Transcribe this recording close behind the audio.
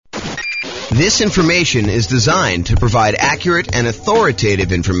This information is designed to provide accurate and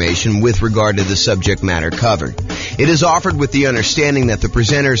authoritative information with regard to the subject matter covered. It is offered with the understanding that the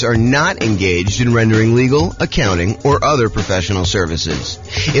presenters are not engaged in rendering legal, accounting, or other professional services.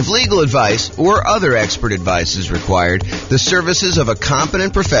 If legal advice or other expert advice is required, the services of a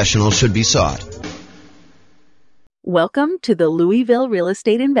competent professional should be sought. Welcome to the Louisville Real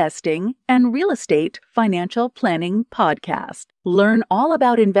Estate Investing and Real Estate Financial Planning Podcast. Learn all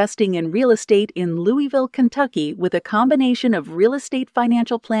about investing in real estate in Louisville, Kentucky with a combination of real estate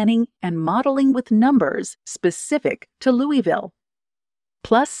financial planning and modeling with numbers specific to Louisville.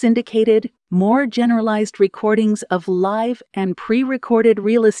 Plus syndicated, more generalized recordings of live and pre-recorded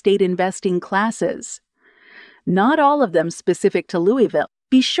real estate investing classes. Not all of them specific to Louisville.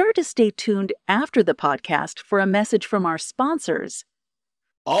 Be sure to stay tuned after the podcast for a message from our sponsors.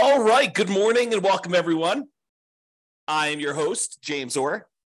 All right. Good morning and welcome, everyone. I am your host, James Orr.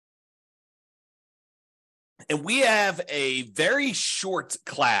 And we have a very short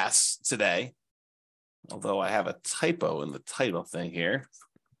class today, although I have a typo in the title thing here.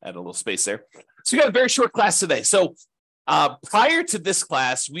 Add a little space there. So we got a very short class today. So prior to this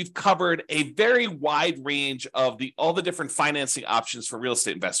class, we've covered a very wide range of all the different financing options for real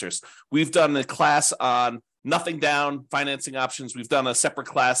estate investors. We've done a class on nothing down financing options. We've done a separate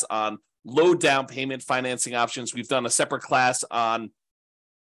class on low down payment financing options. We've done a separate class on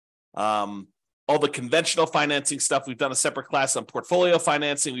all the conventional financing stuff. We've done a separate class on portfolio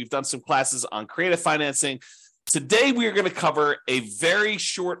financing. We've done some classes on creative financing. Today, we are going to cover a very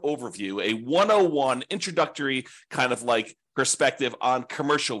short overview, a 101 introductory kind of like perspective on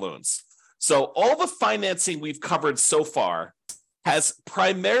commercial loans. So all the financing we've covered so far has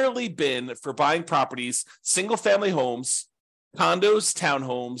primarily been for buying properties, single-family homes, condos,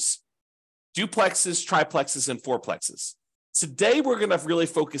 townhomes, duplexes, triplexes, and fourplexes. Today, we're going to really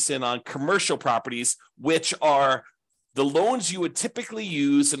focus in on commercial properties, which are the loans you would typically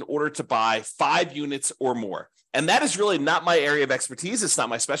use in order to buy 5 units or more. And that is really not my area of expertise. It's not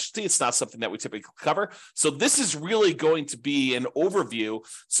my specialty. It's not something that we typically cover. So this is really going to be an overview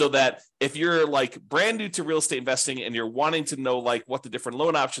so that if you're like brand new to real estate investing and you're wanting to know like what the different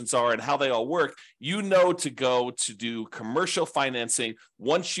loan options are and how they all work, you know to go to do commercial financing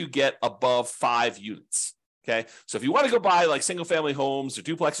once you get above 5 units. Okay, so if you want to go buy like single-family homes or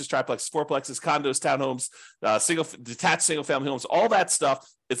duplexes, triplexes, fourplexes, condos, townhomes, detached single-family homes, all that stuff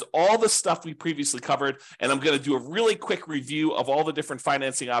is all the stuff we previously covered. And I'm going to do a really quick review of all the different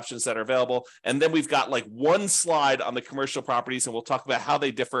financing options that are available. And then we've got like one slide on the commercial properties, and we'll talk about how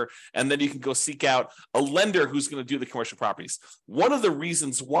they differ. And then you can go seek out a lender who's going to do the commercial properties. One of the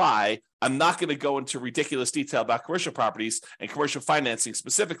reasons why I'm not going to go into ridiculous detail about commercial properties and commercial financing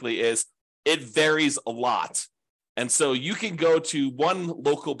specifically is it varies a lot. And so you can go to one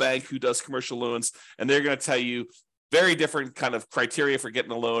local bank who does commercial loans, and they're going to tell you very different kind of criteria for getting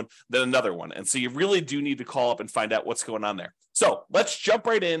a loan than another one. And so you really do need to call up and find out what's going on there. So let's jump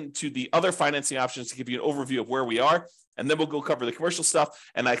right into the other financing options to give you an overview of where we are, and then we'll go cover the commercial stuff.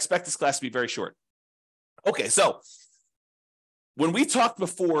 And I expect this class to be very short. Okay, so when we talked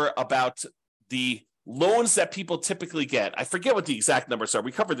before about the loans that people typically get, I forget what the exact numbers are.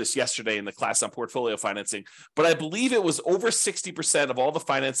 We covered this yesterday in the class on portfolio financing, but I believe it was over 60% of all the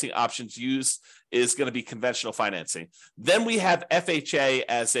financing options used is going to be conventional financing. Then we have FHA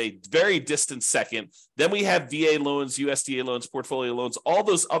as a very distant second. Then we have VA loans, USDA loans, portfolio loans, all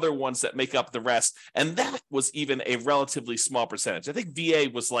those other ones that make up the rest. And that was even a relatively small percentage. I think VA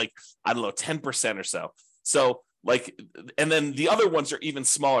was like, 10% or so. So and then the other ones are even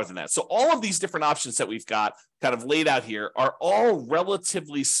smaller than that. So all of these different options that we've got kind of laid out here are all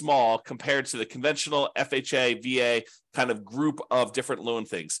relatively small compared to the conventional FHA, VA kind of group of different loan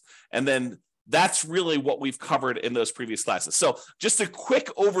things. And then that's really what we've covered in those previous classes. So just a quick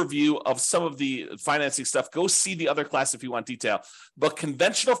overview of some of the financing stuff. Go see the other class if you want detail. But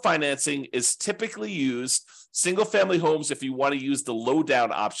conventional financing is typically used single family homes if you want to use the low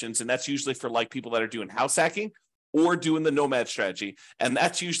down options. And that's usually for like people that are doing house hacking or doing the nomad strategy. And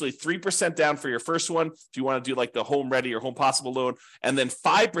that's usually 3% down for your first one, if you want to do like the home ready or home possible loan, and then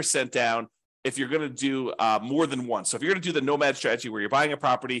 5% down if you're going to do more than one. So if you're going to do the nomad strategy where you're buying a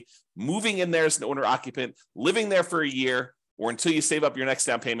property, moving in there as an owner occupant, living there for a year, or until you save up your next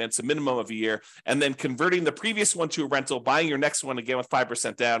down payment, it's a minimum of a year, and then converting the previous one to a rental, buying your next one again with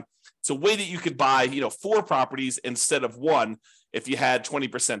 5% down. It's a way that you could buy, 4 properties instead of one if you had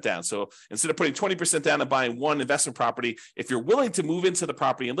 20% down. So instead of putting 20% down and buying one investment property, if you're willing to move into the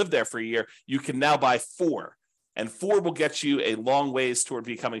property and live there for a year, you can now buy 4. And 4 will get you a long ways toward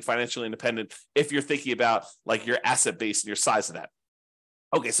becoming financially independent if you're thinking about like your asset base and your size of that.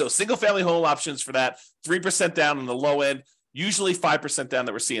 Okay, so single family home options for that, 3% down on the low end, usually 5% down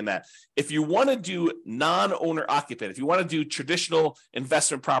that we're seeing that. If you want to do non-owner occupant, if you want to do traditional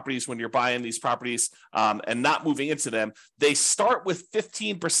investment properties when you're buying these properties and not moving into them, they start with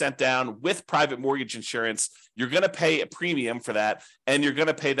 15% down with private mortgage insurance. You're going to pay a premium for that, and you're going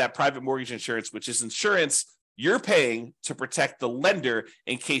to pay that private mortgage insurance, which is insurance you're paying to protect the lender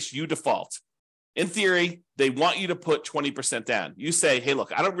in case you default. In theory, they want you to put 20% down. You say, hey,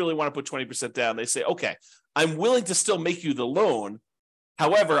 look, I don't really want to put 20% down. They say, okay, I'm willing to still make you the loan.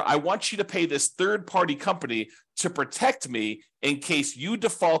 However, I want you to pay this third-party company to protect me in case you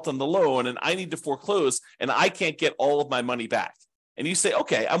default on the loan and I need to foreclose and I can't get all of my money back. And you say,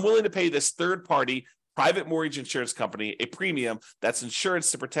 okay, I'm willing to pay this third-party private mortgage insurance company a premium that's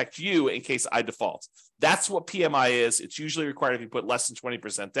insurance to protect you in case I default. That's what PMI is. It's usually required if you put less than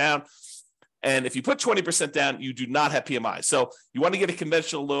 20% down. And if you put 20% down, you do not have PMI. So you want to get a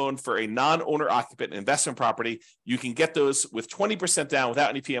conventional loan for a non-owner occupant investment property. You can get those with 20% down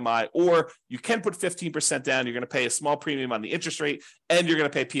without any PMI, or you can put 15% down. You're going to pay a small premium on the interest rate, and you're going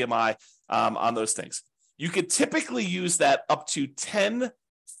to pay PMI on those things. You could typically use that up to 10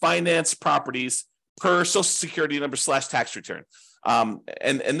 finance properties per Social Security number / tax return.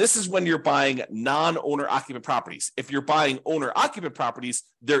 And this is when you're buying non-owner occupant properties. If you're buying owner occupant properties,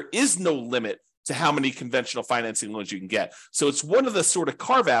 there is no limit to how many conventional financing loans you can get. So it's one of the sort of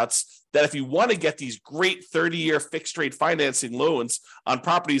carve-outs that if you want to get these great 30-year fixed rate financing loans on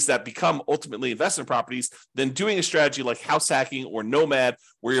properties that become ultimately investment properties, then doing a strategy like house hacking or Nomad,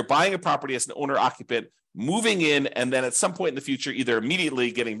 where you're buying a property as an owner occupant, moving in, and then at some point in the future, either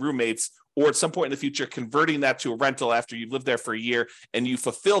immediately getting roommates or at some point in the future, converting that to a rental after you've lived there for a year and you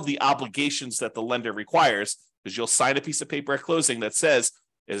fulfill the obligations that the lender requires, because you'll sign a piece of paper at closing that says,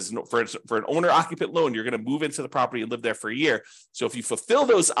 for an owner-occupant loan, you're going to move into the property and live there for a year. So if you fulfill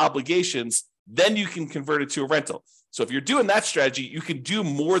those obligations, then you can convert it to a rental. So if you're doing that strategy, you can do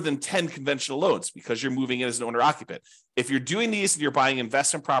more than 10 conventional loans because you're moving in as an owner-occupant. If you're doing these and you're buying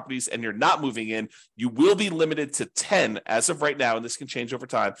investment properties and you're not moving in, you will be limited to 10 as of right now, and this can change over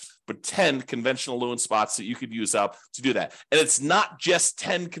time, but 10 conventional loan spots that you could use up to do that. And it's not just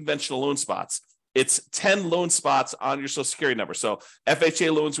 10 conventional loan spots. It's 10 loan spots on your Social Security number. So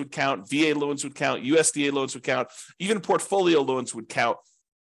FHA loans would count, VA loans would count, USDA loans would count, even portfolio loans would count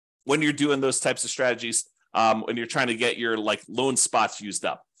when you're doing those types of strategies, when you're trying to get your loan spots used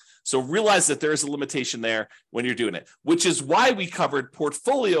up. So realize that there is a limitation there when you're doing it, which is why we covered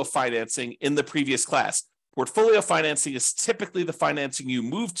portfolio financing in the previous class. Portfolio financing is typically the financing you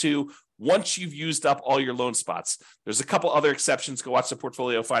move to once you've used up all your loan spots. There's a couple other exceptions. Go watch the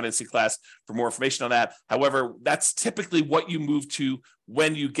portfolio financing class for more information on that. However, that's typically what you move to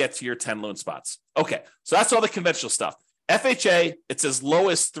when you get to your 10 loan spots. Okay, so that's all the conventional stuff. FHA, it's as low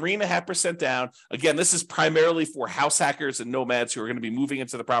as 3.5% down. Again, this is primarily for house hackers and nomads who are going to be moving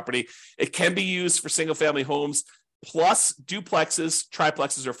into the property. It can be used for single-family homes, plus duplexes,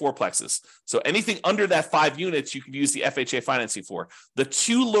 triplexes, or fourplexes. So anything under that 5 units, you can use the FHA financing for. The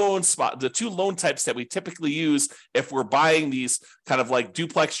two loan types that we typically use if we're buying these kind of like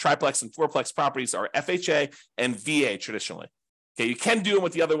duplex, triplex, and fourplex properties are FHA and VA traditionally. Okay, you can do them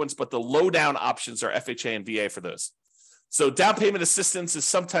with the other ones, but the low down options are FHA and VA for those. So down payment assistance is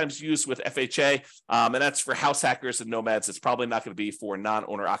sometimes used with FHA, and that's for house hackers and nomads. It's probably not going to be for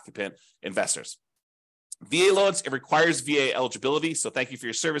non-owner occupant investors. VA loans, it requires VA eligibility. So thank you for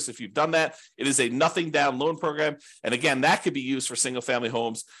your service if you've done that. It is a nothing down loan program. And again, that could be used for single family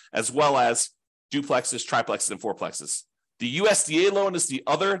homes as well as duplexes, triplexes, and fourplexes. The USDA loan is the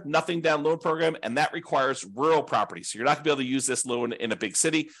other nothing down loan program, and that requires rural property. So you're not going to be able to use this loan in a big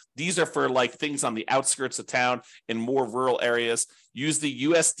city. These are for like things on the outskirts of town in more rural areas. Use the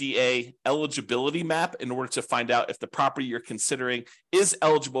USDA eligibility map in order to find out if the property you're considering is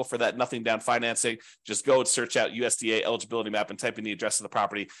eligible for that nothing down financing. Just go and search out USDA eligibility map and type in the address of the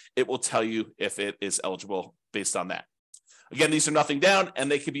property. It will tell you if it is eligible based on that. Again, these are nothing down,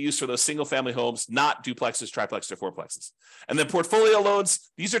 and they can be used for those single-family homes, not duplexes, triplexes, or fourplexes. And then portfolio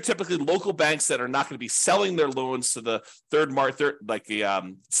loans, these are typically local banks that are not going to be selling their loans to the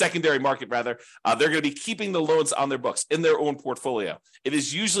secondary market, rather. They're going to be keeping the loans on their books in their own portfolio. It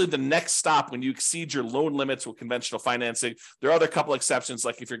is usually the next stop when you exceed your loan limits with conventional financing. There are other couple exceptions,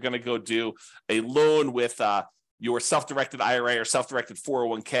 like if you're going to go do a loan with your self-directed IRA or self-directed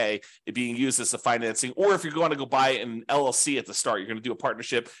 401k being used as a financing, or if you're going to go buy an LLC at the start, you're going to do a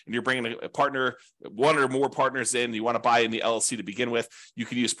partnership and you're bringing a partner, one or more partners in, you want to buy in the LLC to begin with, you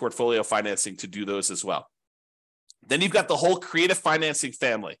can use portfolio financing to do those as well. Then you've got the whole creative financing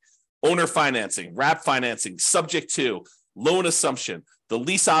family, owner financing, wrap financing, subject to. loan assumption, the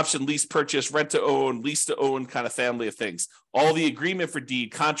lease option, lease purchase, rent to own, lease to own kind of family of things. All the agreement for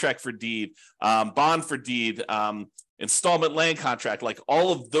deed, contract for deed, bond for deed, installment land contract, like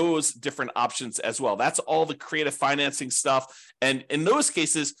all of those different options as well. That's all the creative financing stuff. And in those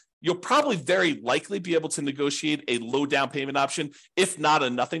cases, you'll probably very likely be able to negotiate a low down payment option, if not a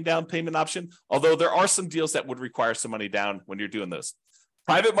nothing down payment option, although there are some deals that would require some money down when you're doing those.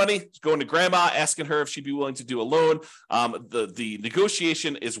 Private money, going to grandma, asking her if she'd be willing to do a loan. The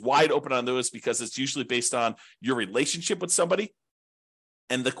negotiation is wide open on those because it's usually based on your relationship with somebody.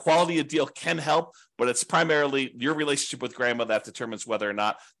 And the quality of deal can help, but it's primarily your relationship with grandma that determines whether or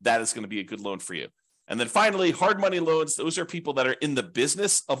not that is going to be a good loan for you. And then finally, hard money loans. Those are people that are in the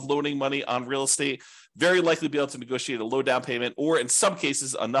business of loaning money on real estate, very likely be able to negotiate a low down payment, or in some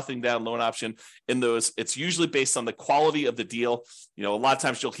cases, a nothing down loan option. In those, it's usually based on the quality of the deal. You know, a lot of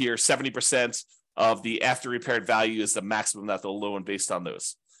times you'll hear 70% of the after repaired value is the maximum that they'll loan based on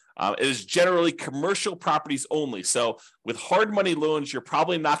those. It is generally commercial properties only. So with hard money loans, you're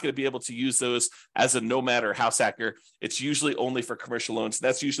probably not going to be able to use those as a nomad or house hacker. It's usually only for commercial loans.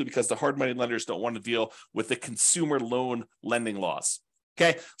 That's usually because the hard money lenders don't want to deal with the consumer loan lending laws.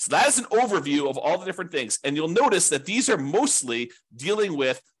 Okay, so that is an overview of all the different things. And you'll notice that these are mostly dealing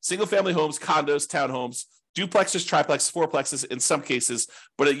with single family homes, condos, townhomes, duplexes, triplexes, fourplexes in some cases,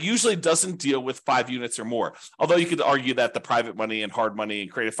 but it usually doesn't deal with 5 units or more. Although you could argue that the private money and hard money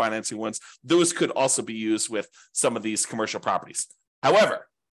and creative financing ones, those could also be used with some of these commercial properties. However,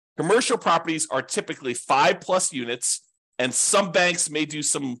 commercial properties are typically 5+ units, and some banks may do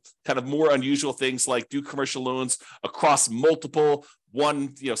some kind of more unusual things like do commercial loans across multiple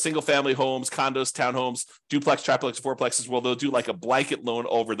single family homes, condos, townhomes, duplex, triplex, fourplexes. Well, they'll do like a blanket loan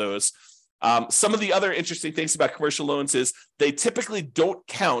over those. Some of the other interesting things about commercial loans is they typically don't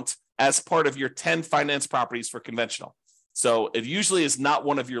count as part of your 10 finance properties for conventional. So it usually is not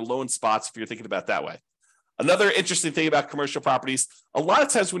one of your loan spots if you're thinking about it that way. Another interesting thing about commercial properties, a lot of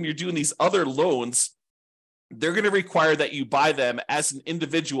times when you're doing these other loans, they're going to require that you buy them as an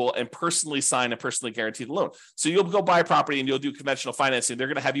individual and personally sign and personally guarantee the loan. So you'll go buy a property and you'll do conventional financing. They're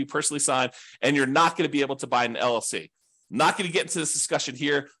going to have you personally sign, and you're not going to be able to buy an LLC. Not going to get into this discussion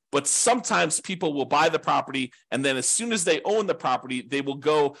here, but sometimes people will buy the property, and then as soon as they own the property, they will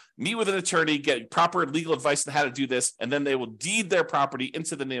go meet with an attorney, get proper legal advice on how to do this, and then they will deed their property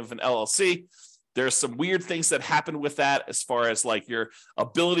into the name of an LLC. There's some weird things that happen with that as far as like your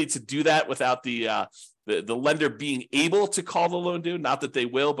ability to do that without the lender being able to call the loan due. Not that they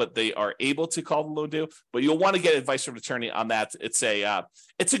will, but they are able to call the loan due. But you'll want to get advice from an attorney on that. It's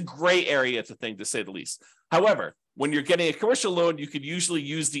a gray area to say the least. However, when you're getting a commercial loan, you could usually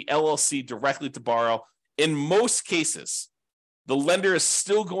use the LLC directly to borrow. In most cases, the lender is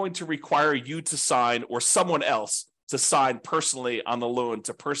still going to require you to sign or someone else to sign personally on the loan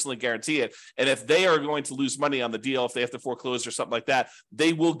to personally guarantee it. And if they are going to lose money on the deal, if they have to foreclose or something like that,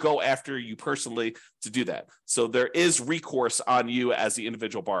 they will go after you personally to do that. So there is recourse on you as the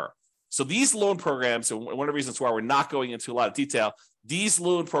individual borrower. So these loan programs, and one of the reasons why we're not going into a lot of detail, these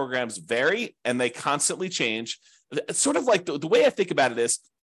loan programs vary and they constantly change. It's sort of like the way I think about it is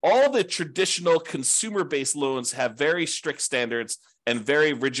all the traditional consumer-based loans have very strict standards and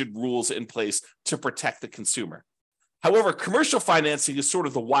very rigid rules in place to protect the consumer. However, commercial financing is sort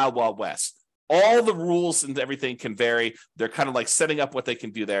of the wild, wild west. All the rules and everything can vary. They're kind of like setting up what they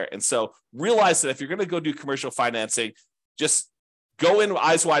can do there. And so realize that if you're going to go do commercial financing, just go in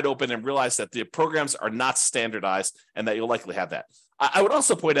eyes wide open and realize that the programs are not standardized and that you'll likely have that. I would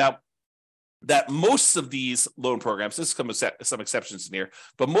also point out that most of these loan programs, there's some exceptions in here,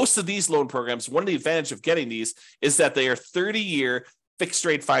 but most of these loan programs, one of the advantages of getting these is that they are 30-year fixed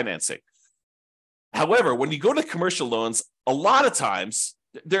rate financing. However, when you go to commercial loans, a lot of times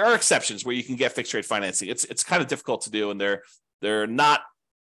there are exceptions where you can get fixed rate financing. It's kind of difficult to do, and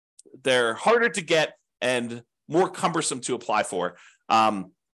they're harder to get and more cumbersome to apply for.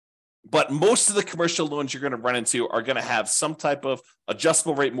 But most of the commercial loans you're going to run into are going to have some type of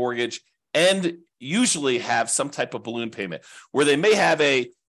adjustable rate mortgage and usually have some type of balloon payment where they may have a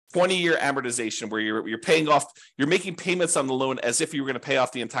 20-year amortization where you're paying off, you're making payments on the loan as if you were going to pay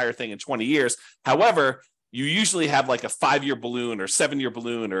off the entire thing in 20 years. However, you usually have like a 5-year balloon or 7-year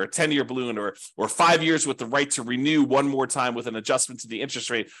balloon or a 10-year balloon or 5 years with the right to renew one more time with an adjustment to the interest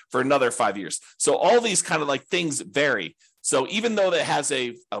rate for another 5 years. So all these kind of like things vary. So even though that has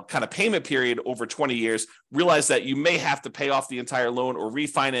a kind of payment period over 20 years, realize that you may have to pay off the entire loan or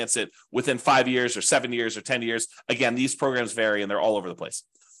refinance it within 5 years or 7 years or 10 years. Again, these programs vary and they're all over the place.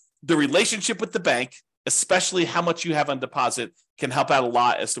 The relationship with the bank, especially how much you have on deposit, can help out a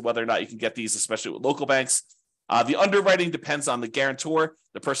lot as to whether or not you can get these, especially with local banks. The underwriting depends on the guarantor,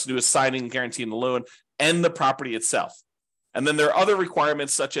 the person who is signing and guaranteeing the loan, and the property itself. And then there are other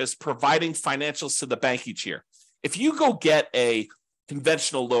requirements such as providing financials to the bank each year. If you go get a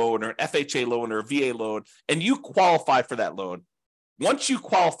conventional loan or an FHA loan or a VA loan and you qualify for that loan, once you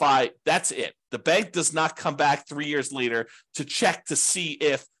qualify, that's it. The bank does not come back 3 years later to check to see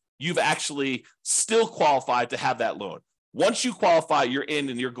if you've actually still qualified to have that loan. Once you qualify, you're in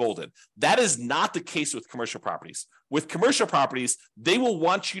and you're golden. That is not the case with commercial properties. With commercial properties, they will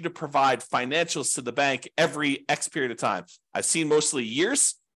want you to provide financials to the bank every X period of time. I've seen mostly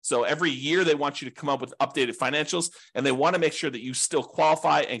years. So every year they want you to come up with updated financials, and they want to make sure that you still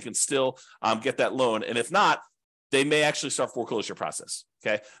qualify and can still get that loan. And if not, they may actually start foreclosure process.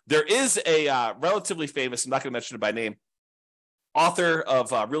 Okay. There is a relatively famous, I'm not going to mention it by name, author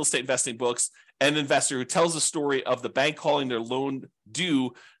of real estate investing books, an investor who tells the story of the bank calling their loan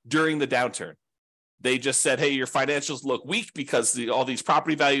due during the downturn. They just said, hey, your financials look weak because all these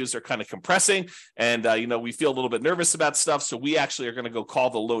property values are kind of compressing. And, we feel a little bit nervous about stuff. So we actually are going to go call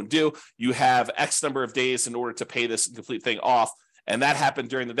the loan due. You have X number of days in order to pay this complete thing off. And that happened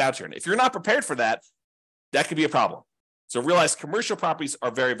during the downturn. If you're not prepared for that, that could be a problem. So realize commercial properties are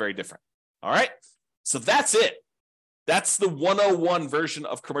very, very different. All right. So that's it. That's the 101 version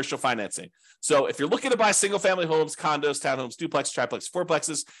of commercial financing. So if you're looking to buy single family homes, condos, townhomes, duplex, triplex,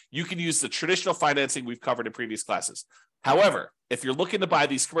 fourplexes, you can use the traditional financing we've covered in previous classes. However, if you're looking to buy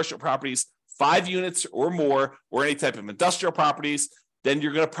these commercial properties, 5 units or more, or any type of industrial properties, then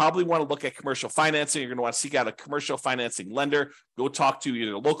you're going to probably want to look at commercial financing. You're going to want to seek out a commercial financing lender. Go talk to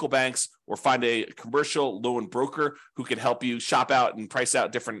either local banks or find a commercial loan broker who can help you shop out and price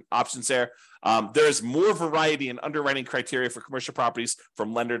out different options there. There's more variety in underwriting criteria for commercial properties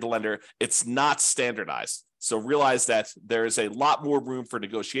from lender to lender. It's not standardized. So realize that there is a lot more room for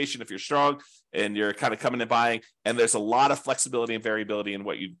negotiation if you're strong and you're kind of coming and buying. And there's a lot of flexibility and variability in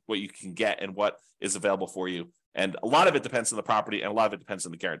what you can get and what is available for you. And a lot of it depends on the property, and a lot of it depends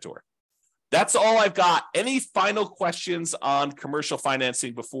on the guarantor. That's all I've got. Any final questions on commercial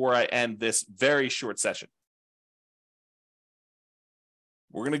financing before I end this very short session?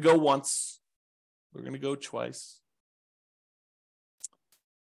 We're going to go once. We're going to go twice.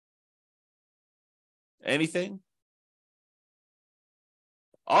 Anything?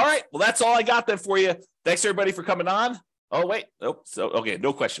 All right. Well, that's all I got then for you. Thanks, everybody, for coming on. Oh, wait. Oh, so, okay.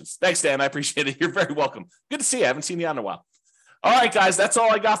 No questions. Thanks, Dan. I appreciate it. You're very welcome. Good to see you. I haven't seen you in a while. All right, guys. That's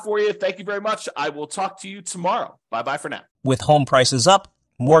all I got for you. Thank you very much. I will talk to you tomorrow. Bye-bye for now. With home prices up,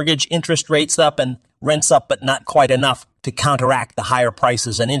 mortgage interest rates up, and rents up, but not quite enough to counteract the higher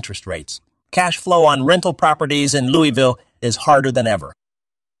prices and interest rates, cash flow on rental properties in Louisville is harder than ever.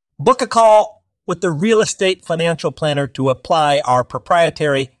 Book a call with the Real Estate Financial Planner to apply our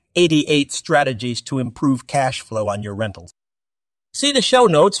proprietary 88 strategies to improve cash flow on your rentals. See the show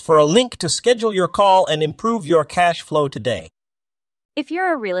notes for a link to schedule your call and improve your cash flow today. If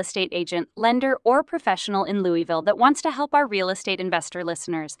you're a real estate agent, lender, or professional in Louisville that wants to help our real estate investor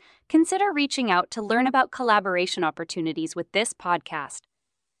listeners, consider reaching out to learn about collaboration opportunities with this podcast.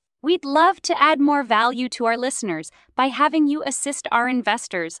 We'd love to add more value to our listeners by having you assist our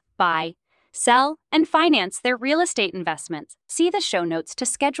investors buy, sell, and finance their real estate investments. See the show notes to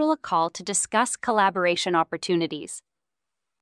schedule a call to discuss collaboration opportunities.